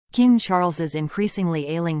King Charles's increasingly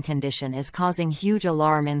ailing condition is causing huge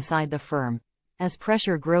alarm inside the firm, as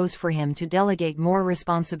pressure grows for him to delegate more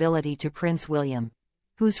responsibility to Prince William,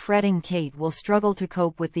 whose fretting Kate will struggle to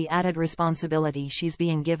cope with the added responsibility she's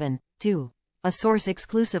being given, too, a source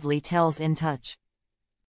exclusively tells In Touch.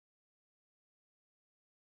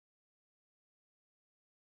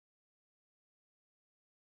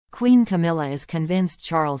 Queen Camilla is convinced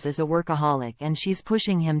Charles is a workaholic and she's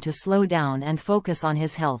pushing him to slow down and focus on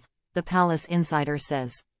his health, the palace insider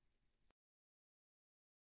says.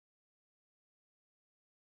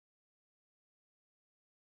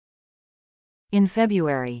 In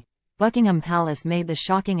February, Buckingham Palace made the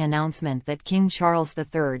shocking announcement that King Charles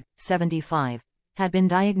III, 75, had been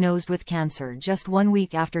diagnosed with cancer just 1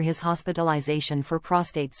 week after his hospitalization for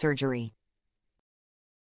prostate surgery.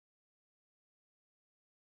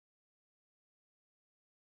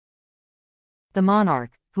 The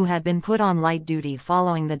monarch, who had been put on light duty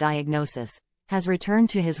following the diagnosis, has returned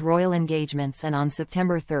to his royal engagements, and on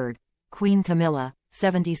September 3, Queen Camilla,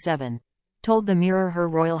 77, told the Mirror her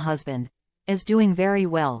royal husband is doing very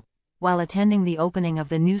well, while attending the opening of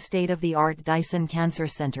the new state-of-the-art Dyson Cancer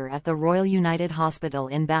Centre at the Royal United Hospital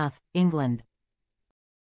in Bath, England.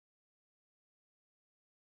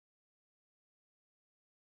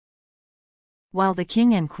 While the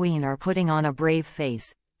King and Queen are putting on a brave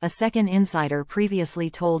face, a second insider previously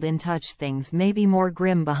told In Touch things may be more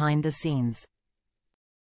grim behind the scenes.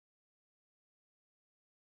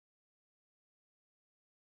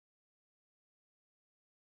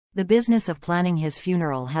 The business of planning his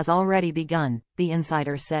funeral has already begun, the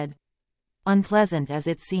insider said. Unpleasant as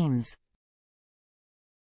it seems.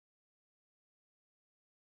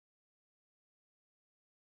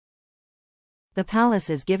 The palace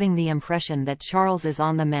is giving the impression that Charles is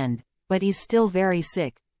on the mend, but he's still very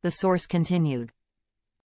sick, the source continued.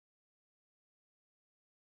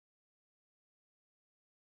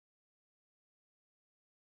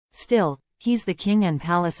 Still, he's the king and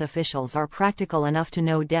palace officials are practical enough to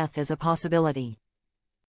know death is a possibility.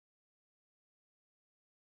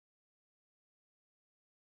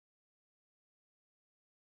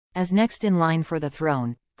 As next in line for the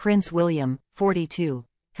throne, Prince William, 42,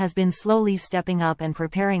 has been slowly stepping up and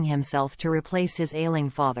preparing himself to replace his ailing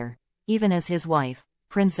father, even as his wife,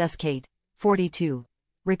 Princess Kate, 42,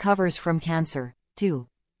 recovers from cancer, too,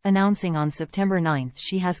 announcing on September 9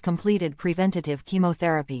 she has completed preventative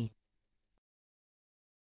chemotherapy.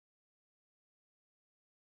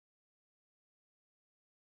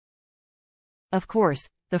 Of course,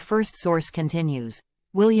 the first source continues,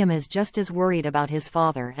 William is just as worried about his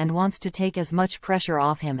father and wants to take as much pressure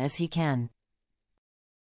off him as he can.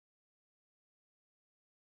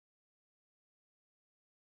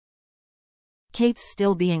 Kate's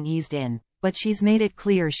still being eased in, but she's made it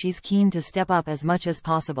clear she's keen to step up as much as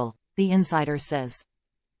possible, the insider says.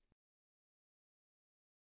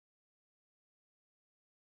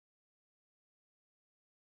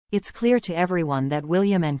 It's clear to everyone that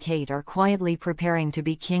William and Kate are quietly preparing to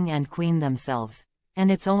be king and queen themselves, and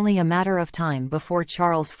it's only a matter of time before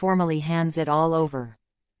Charles formally hands it all over.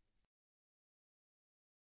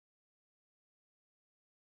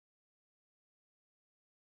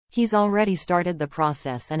 He's already started the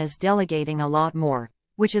process and is delegating a lot more,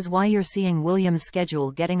 which is why you're seeing William's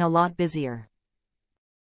schedule getting a lot busier.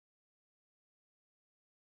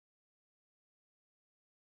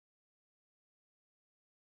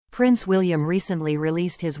 Prince William recently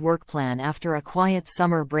released his work plan after a quiet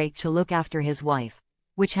summer break to look after his wife,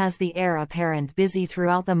 which has the heir apparent busy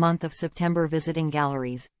throughout the month of September visiting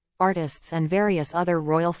galleries, artists and various other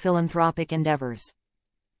royal philanthropic endeavors.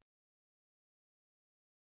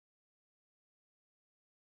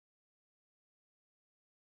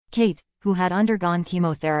 Kate, who had undergone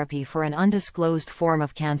chemotherapy for an undisclosed form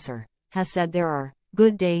of cancer, has said there are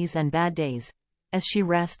good days and bad days, as she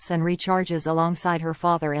rests and recharges alongside her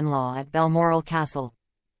father-in-law at Balmoral Castle.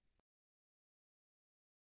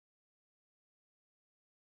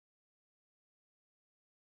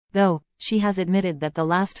 Though, she has admitted that the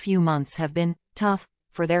last few months have been tough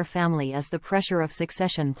for their family as the pressure of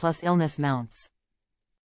succession plus illness mounts.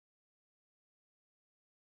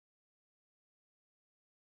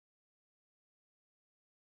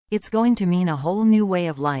 It's going to mean a whole new way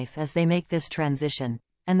of life as they make this transition,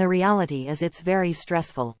 and the reality is it's very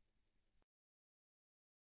stressful.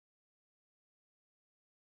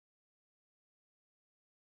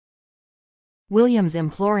 William's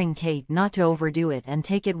imploring Kate not to overdo it and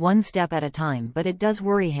take it one step at a time, but it does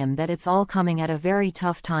worry him that it's all coming at a very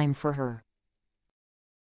tough time for her.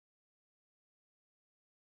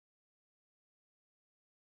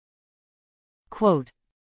 Quote,